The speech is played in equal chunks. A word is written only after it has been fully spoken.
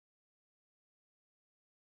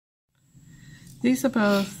These are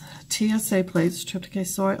both TSA plates, tryptase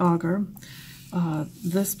soy agar.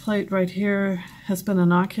 This plate right here has been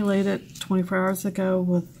inoculated 24 hours ago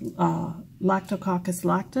with Lactococcus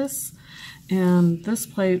lactis, and this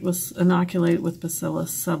plate was inoculated with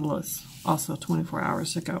Bacillus subtilis also 24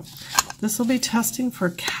 hours ago. This will be testing for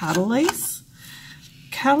catalase.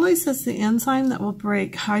 Catalase is the enzyme that will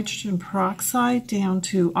break hydrogen peroxide down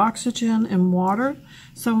to oxygen and water.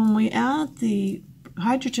 So when we add the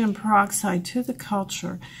hydrogen peroxide to the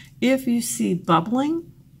culture, if you see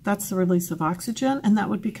bubbling, that's the release of oxygen, and that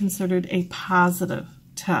would be considered a positive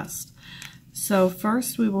test. So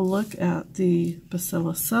first we will look at the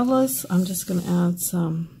Bacillus subtilis. I'm just going to add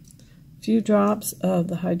some few drops of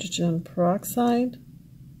the hydrogen peroxide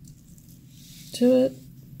to it.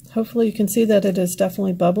 Hopefully you can see that it is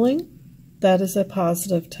definitely bubbling. That is a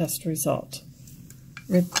positive test result.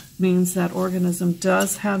 It means that organism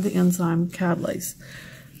does have the enzyme catalase.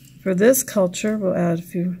 For this culture, we'll add a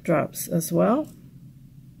few drops as well.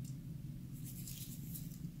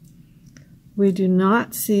 We do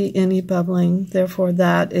not see any bubbling, therefore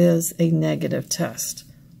that is a negative test.